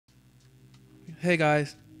Hey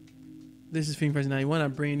guys, this is Fiend Frenzy 91.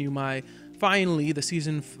 I'm bringing you my finally the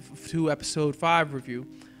season 2 episode 5 review.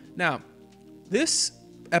 Now, this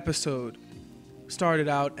episode started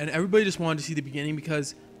out and everybody just wanted to see the beginning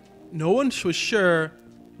because no one was sure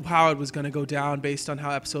how it was going to go down based on how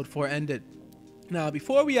episode 4 ended. Now,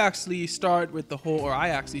 before we actually start with the whole, or I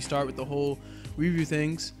actually start with the whole review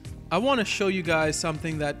things, I want to show you guys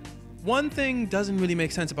something that one thing doesn't really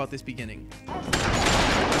make sense about this beginning.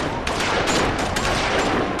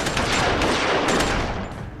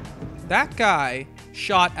 That guy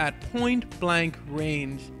shot at point blank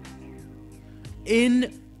range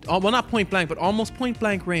well, not point blank, but almost point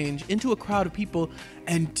blank range into a crowd of people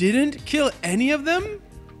and didn't kill any of them?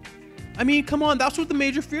 I mean, come on, that's what the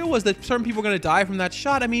major fear was, that certain people were going to die from that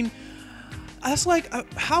shot. I mean, that's like,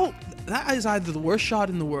 how, that is either the worst shot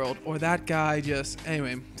in the world or that guy just,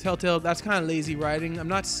 anyway, Telltale, that's kind of lazy writing. I'm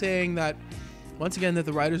not saying that, once again, that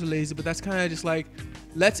the writers are lazy, but that's kind of just like,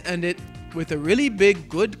 let's end it with a really big,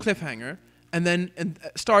 good cliffhanger, and then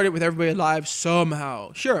start it with everybody alive somehow.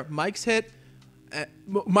 Sure, Mike's hit.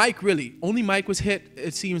 Only Mike was hit,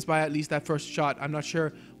 it seems, by at least that first shot. I'm not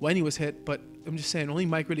sure when he was hit, but I'm just saying, only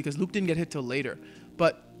Mike really, because Luke didn't get hit till later.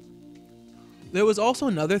 But there was also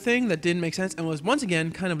another thing that didn't make sense, and was, once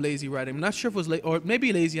again, kind of lazy writing. I'm not sure if it was, or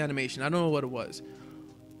maybe lazy animation. I don't know what it was.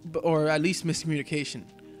 Or at least miscommunication.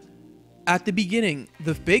 At the beginning,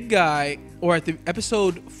 the big guy, or at the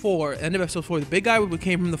episode 4, end of episode 4, the big guy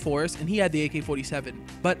came from the forest and he had the AK-47.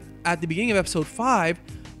 But at the beginning of episode 5,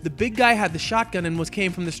 the big guy had the shotgun and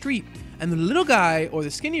came from the street. And the little guy, or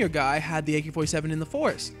the skinnier guy, had the AK-47 in the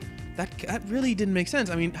forest. That really didn't make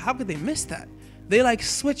sense. I mean, how could they miss that? They like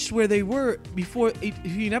switched where they were before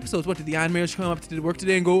 18 episodes. What, did the animators come up to work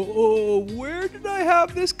today and go, oh, where did I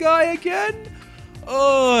have this guy again?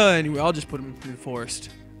 Oh, anyway, I'll just put him in the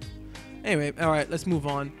forest. Anyway, all right, let's move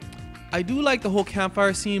on. I do like the whole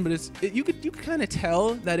campfire scene, but you could kind of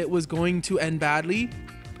tell that it was going to end badly,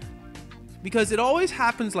 because it always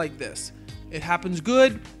happens like this. It happens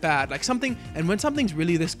good, bad, like something, and when something's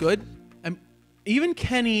really this good, even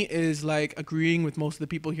Kenny is like agreeing with most of the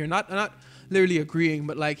people here, not literally agreeing,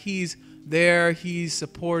 but like he's there, he's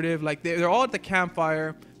supportive, like they're all at the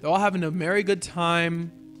campfire, they're all having a very good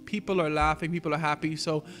time, people are laughing, people are happy,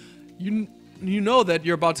 so you know that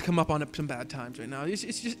you're about to come up on some bad times right now.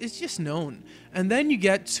 It's just known. And then you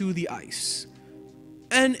get to the ice.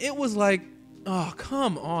 And it was like, oh,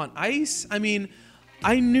 come on. Ice? I mean,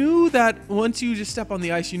 I knew that once you just step on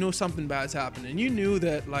the ice, you know something bad's happening. You knew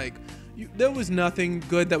that, like, there was nothing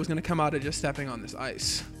good that was going to come out of just stepping on this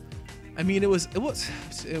ice. I mean, it was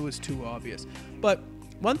too obvious. But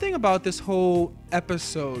one thing about this whole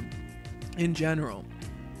episode in general,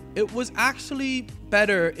 it was actually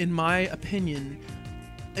better, in my opinion,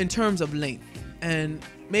 in terms of length and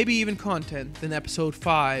maybe even content than episode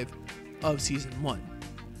 5 of season 1.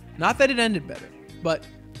 Not that it ended better, but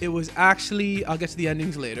it was actually, I'll get to the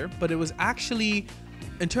endings later, but it was actually,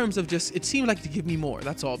 in terms of just, it seemed like to give me more,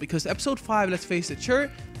 that's all. Because episode 5, let's face it,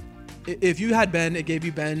 sure, if you had Ben, it gave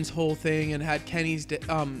you Ben's whole thing and had Kenny's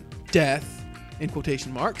death, in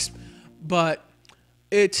quotation marks, but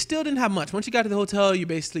it still didn't have much. Once you got to the hotel, you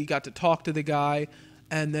basically got to talk to the guy,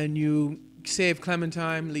 and then you save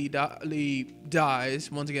Clementine. Lee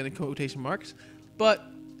dies, once again in quotation marks. But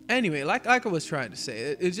anyway, like I was trying to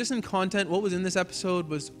say, it's just in content. What was in this episode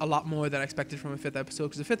was a lot more than I expected from a 5th episode,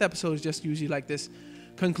 because the 5th episode is just usually like this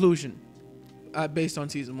conclusion, based on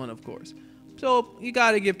season 1, of course. So you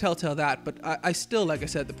got to give Telltale that, but I still, like I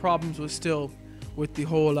said, the problems was still with the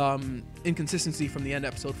whole inconsistency from the end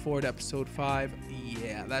of episode 4 to episode 5.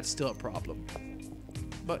 Yeah, that's still a problem.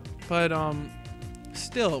 But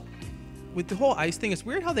still, with the whole ice thing, it's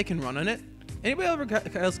weird how they can run on it. Anybody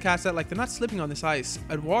else catch that? Like, they're not slipping on this ice.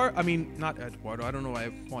 Not Eduardo, I don't know why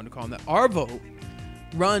I wanted to call him that. Arvo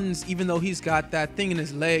runs even though he's got that thing in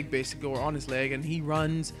his leg, basically, or on his leg, and he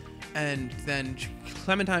runs, and then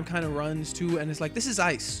Clementine kind of runs too, and it's like, this is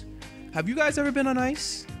ice. Have you guys ever been on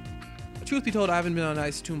ice? Truth be told, I haven't been on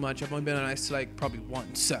ice too much. I've only been on ice like probably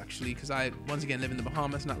once, actually, because I, once again, live in the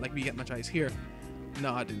Bahamas. Not like we get much ice here.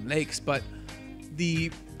 Not in lakes, but the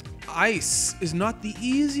ice is not the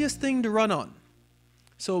easiest thing to run on.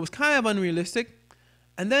 So it was kind of unrealistic.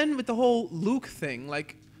 And then with the whole Luke thing,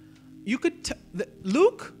 like, you could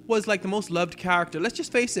Luke was like the most loved character. Let's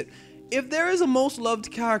just face it. If there is a most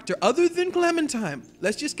loved character other than Clementine,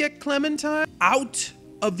 let's just get Clementine out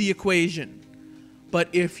of the equation. But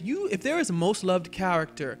if there is a most loved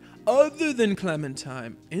character other than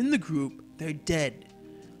Clementine in the group, they're dead.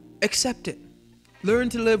 Accept it. Learn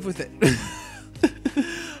to live with it.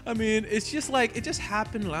 I mean, it's just like, it just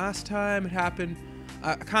happened last time. It happened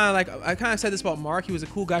I kind of said this about Mark. He was a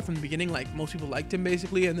cool guy from the beginning. Like most people liked him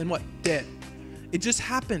basically, and then what? Dead. It just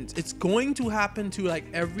happens. It's going to happen to like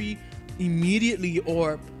every immediately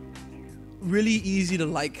or really easy to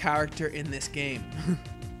like character in this game.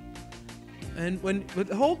 And with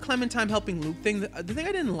the whole Clementine helping Luke thing, the thing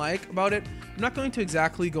I didn't like about it, I'm not going to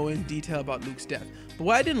exactly go in detail about Luke's death, but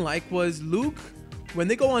what I didn't like was Luke, when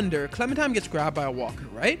they go under, Clementine gets grabbed by a walker,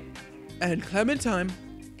 right? And Clementine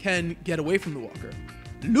can get away from the walker.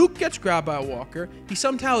 Luke gets grabbed by a walker. He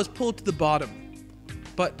somehow is pulled to the bottom.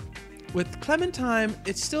 But with Clementine,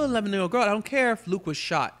 it's still an 11-year-old girl. I don't care if Luke was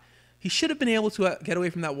shot. He should have been able to get away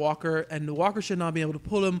from that walker, and the walker should not be able to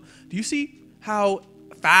pull him. Do you see how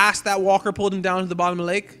fast that walker pulled him down to the bottom of the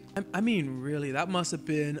lake? I mean, really, that must have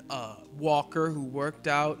been a walker who worked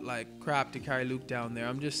out like crap to carry Luke down there.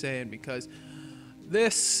 I'm just saying, because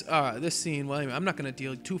this scene, well, anyway, I'm not going to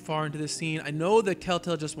deal too far into this scene. I know that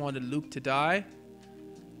Telltale just wanted Luke to die,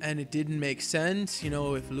 and it didn't make sense, you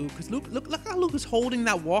know, if Luke, because look how Luke is holding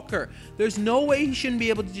that walker. There's no way he shouldn't be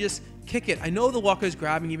able to just kick it. I know the walker is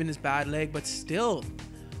grabbing even his bad leg, but still.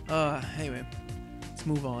 Anyway, let's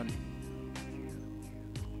move on.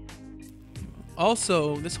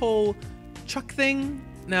 Also, this whole truck thing,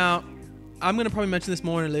 now, I'm going to probably mention this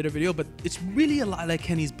more in a later video, but it's really a lot like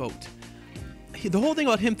Kenny's boat. The whole thing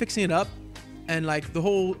about him fixing it up, and like the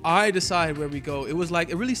whole, I decide where we go, it was like,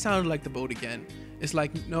 it really sounded like the boat again. It's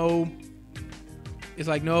like, no,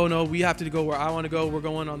 we have to go where I want to go. We're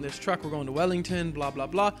going on this truck. We're going to Wellington, blah, blah,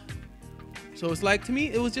 blah. So it's like, to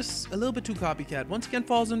me, it was just a little bit too copycat. Once again,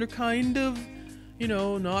 falls under kind of, you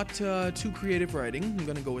know, not too creative writing. I'm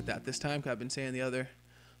going to go with that this time, because I've been saying the other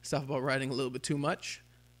stuff about writing a little bit too much.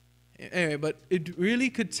 Anyway, but it really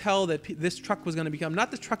could tell that this truck was going to become,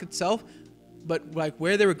 not the truck itself, but like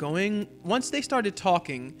where they were going. Once they started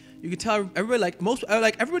talking, you could tell everybody, like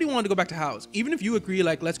everybody wanted to go back to House. Even if you agree,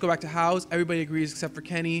 like, let's go back to House, everybody agrees except for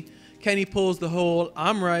Kenny. Kenny pulls the whole,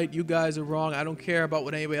 I'm right, you guys are wrong, I don't care about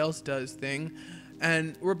what anybody else does thing.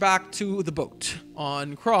 And we're back to the boat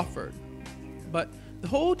on Crawford. But the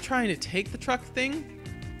whole trying to take the truck thing,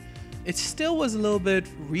 it still was a little bit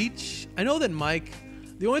reach. I know that Mike,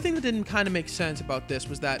 the only thing that didn't kind of make sense about this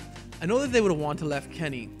was that I know that they would have wanted to left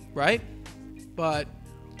Kenny, right? But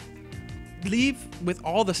leave with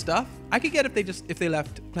all the stuff. I could get if they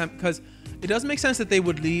left because it doesn't make sense that they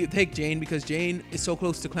would take Jane, because Jane is so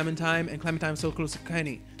close to Clementine and Clementine is so close to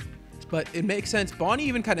Kenny. But it makes sense. Bonnie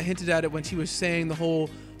even kind of hinted at it when she was saying the whole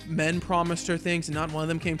men promised her things and not one of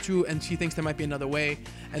them came true, and she thinks there might be another way,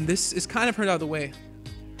 and this is kind of turned out the way.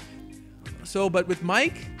 So, but with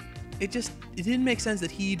Mike, it didn't make sense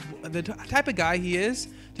that the type of guy he is,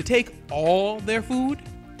 to take all their food.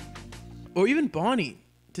 Or even Bonnie,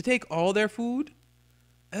 to take all their food.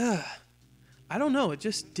 I don't know. It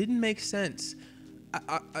just didn't make sense.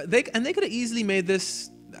 They could have easily made this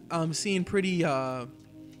scene pretty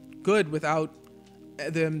good without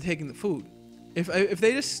them taking the food. If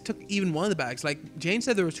they just took even one of the bags, like Jane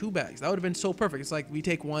said there were 2 bags, that would have been so perfect. It's like, we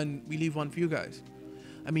take one, we leave one for you guys.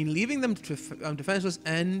 I mean, leaving them defenseless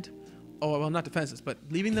and, oh, well, not defenseless, but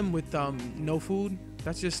leaving them with no food,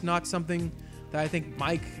 that's just not something that I think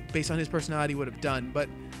Mike, based on his personality, would have done. But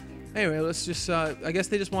anyway, let's just, I guess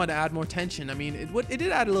they just wanted to add more tension. I mean, it did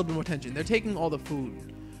add a little bit more tension. They're taking all the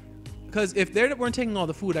food. Because if they weren't taking all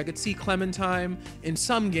the food, I could see Clementine in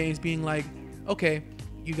some games being like, okay,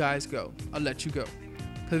 you guys go. I'll let you go.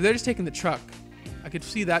 Because if they're just taking the truck, I could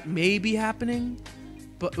see that maybe happening.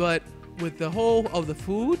 But with the whole of the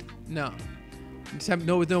food, no.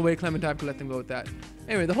 With no way Clementine could let them go with that.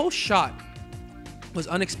 Anyway, the whole shot was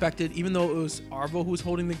unexpected, even though it was Arvo who was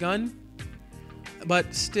holding the gun.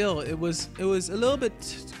 But still, it was a little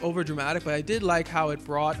bit over dramatic, but I did like how it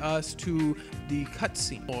brought us to the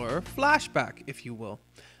cutscene, or flashback, if you will.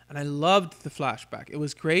 And I loved the flashback. It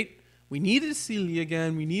was great. We needed to see Lee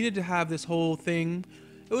again. We needed to have this whole thing.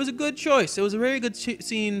 It was a good choice. It was a very good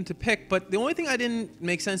scene to pick, but the only thing I didn't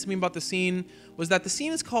make sense to me about the scene was that the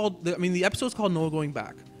scene is called, the episode's called No Going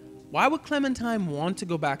Back. Why would Clementine want to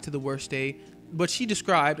go back to the worst day, what she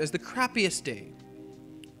described as the crappiest day?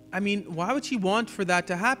 I mean, why would she want for that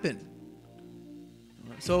to happen?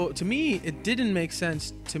 So to me, it didn't make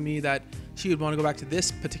sense to me that she would want to go back to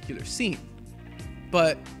this particular scene.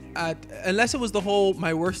 But unless it was the whole,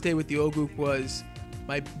 my worst day with the old group was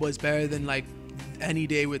better than like any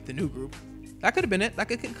day with the new group. That could have been it.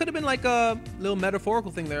 Like, it could have been like a little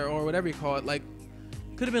metaphorical thing there, or whatever you call it. Like,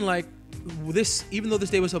 could have been like, this, even though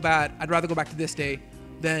this day was so bad, I'd rather go back to this day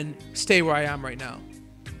than stay where I am right now.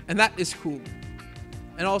 And that is cool.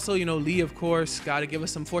 And also, you know, Lee, of course, got to give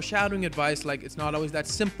us some foreshadowing advice. Like, it's not always that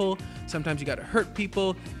simple. Sometimes you got to hurt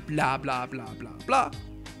people, blah, blah, blah, blah, blah.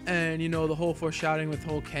 And, you know, the whole foreshadowing with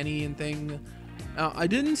whole Kenny and thing. I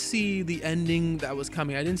didn't see the ending that was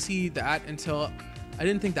coming. I didn't see that until I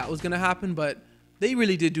didn't think that was going to happen. But they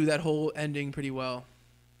really did do that whole ending pretty well.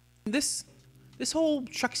 This whole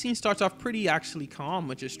truck scene starts off pretty actually calm,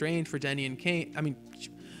 which is strange for Jenny and Kane. I mean,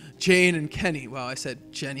 Jane and Kenny. Well, I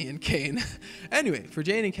said Jenny and Kane. Anyway, for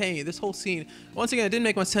Jane and Kenny, this whole scene, once again, it didn't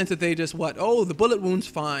make much sense that they just, oh, the bullet wound's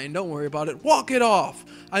fine. Don't worry about it. Walk it off.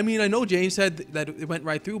 I mean, I know Jane said that it went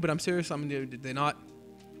right through, but I'm serious. I mean, did they not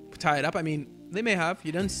tie it up? I mean, they may have.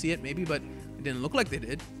 You didn't see it, maybe, but it didn't look like they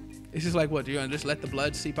did. It's just like, what, you're going to just let the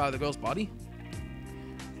blood seep out of the girl's body?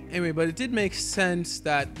 Anyway, but it did make sense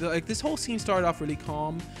that, like, this whole scene started off really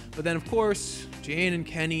calm, but then, of course, Jane and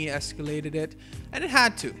Kenny escalated it, and it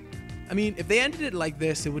had to. I mean, if they ended it like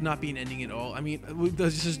this, it would not be an ending at all. I mean,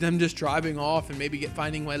 it's just them just driving off and maybe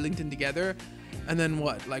finding Wellington together. And then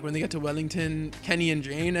what? Like, when they get to Wellington, Kenny and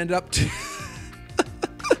Jane end up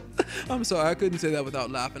I'm sorry, I couldn't say that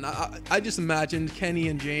without laughing. I just imagined Kenny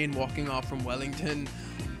and Jane walking off from Wellington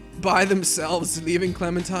by themselves, leaving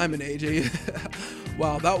Clementine and AJ.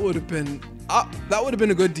 Wow, that would have been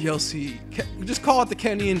a good DLC. Just call it the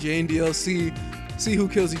Kenny and Jane DLC. See who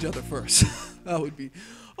kills each other first. That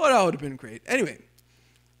would have been great. Anyway,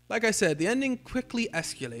 like I said, the ending quickly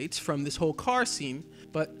escalates from this whole car scene,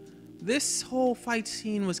 but this whole fight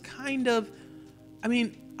scene was kind of, I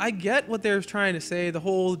mean, I get what they're trying to say. The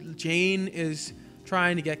whole Jane is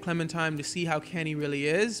trying to get Clementine to see how Kenny really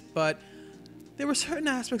is, but there were certain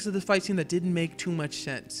aspects of the fight scene that didn't make too much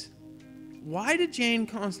sense. Why did Jane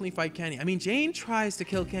constantly fight Kenny? I mean, Jane tries to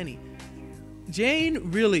kill Kenny. Jane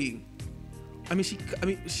really,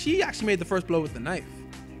 she actually made the first blow with the knife.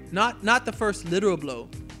 Not the first literal blow,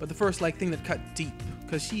 but the first like thing that cut deep,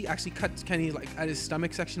 because she actually cut Kenny like at his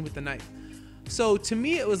stomach section with the knife. So to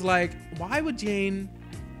me, it was like, why would Jane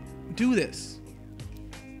do this?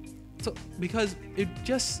 So because it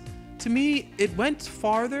just, to me, it went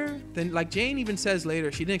farther than, like Jane even says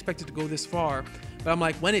later, she didn't expect it to go this far. But I'm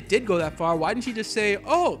like, when it did go that far, why didn't she just say,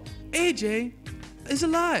 oh, AJ is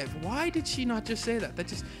alive? Why did she not just say that?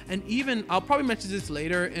 And even, I'll probably mention this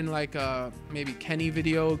later in like maybe Kenny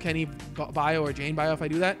video, Kenny bio or Jane bio if I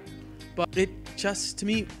do that. But it just, to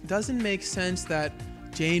me, doesn't make sense that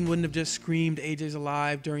Jane wouldn't have just screamed AJ's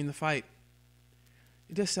alive during the fight.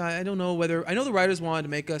 It just, I don't know whether, I know the writers wanted to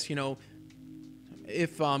make us, you know,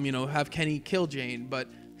 if, you know, have Kenny kill Jane, but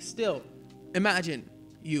still, imagine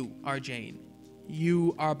you are Jane.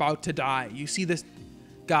 You are about to die. You see this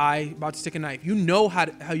guy about to stick a knife. You know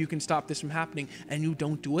how you can stop this from happening, and you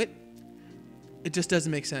don't do it. It just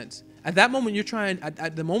doesn't make sense. At that moment, you're trying,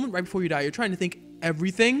 at the moment right before you die, you're trying to think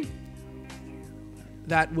everything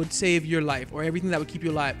that would save your life or everything that would keep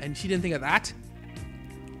you alive, and she didn't think of that.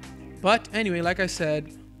 But anyway, like I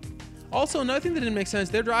said, also another thing that didn't make sense,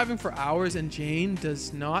 they're driving for hours and Jane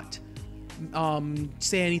does not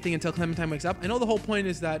say anything until Clementine wakes up. I know the whole point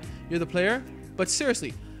is that you're the player, but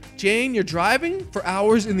seriously, Jane, you're driving for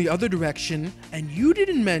hours in the other direction and you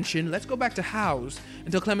didn't mention, let's go back to house,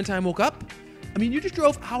 until Clementine woke up. I mean, you just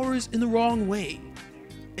drove hours in the wrong way.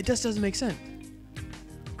 It just doesn't make sense.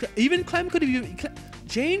 Even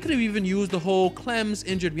Jane could have even used the whole Clem's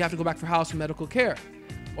injured, we have to go back for house for medical care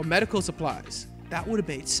or medical supplies. That would have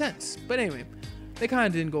made sense. But anyway, they kind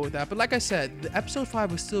of didn't go with that. But like I said, the episode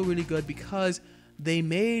 5 was still really good because they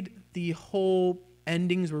made the whole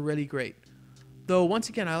endings were really great. Though once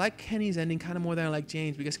again, I like Kenny's ending kind of more than I like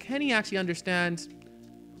Jane's, because Kenny actually understands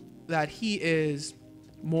that he is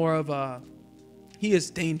more of a, he is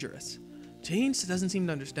dangerous. Jane doesn't seem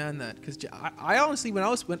to understand that, because I honestly, when I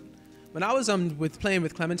was playing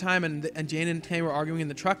with Clementine and Jane and Kenny were arguing in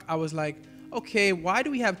the truck, I was like, okay, why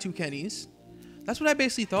do we have two Kennys? That's what I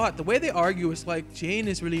basically thought. The way they argue is like Jane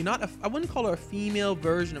is really not I wouldn't call her a female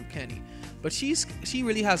version of Kenny, but she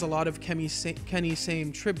really has a lot of Kenny's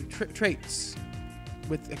same traits,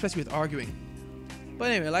 especially with arguing. But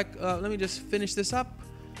anyway, let me just finish this up.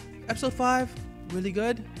 Episode 5, really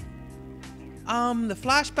good. The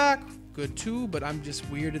flashback, good too, but I'm just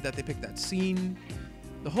weirded that they picked that scene.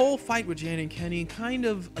 The whole fight with Jane and Kenny, kind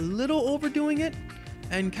of a little overdoing it,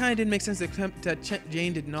 and kind of didn't make sense that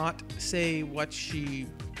Jane did not say what she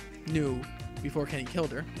knew before Kenny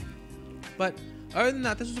killed her. But other than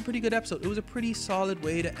that, this was a pretty good episode. It was a pretty solid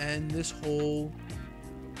way to end this whole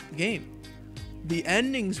game. The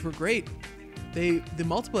endings were great. The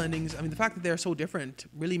multiple endings, I mean, the fact that they're so different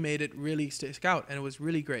really made it really stick out, and it was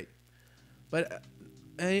really great. But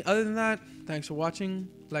other than that, thanks for watching.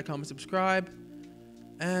 Like, comment, subscribe.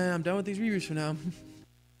 And I'm done with these reviews for now.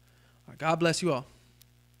 God bless you all.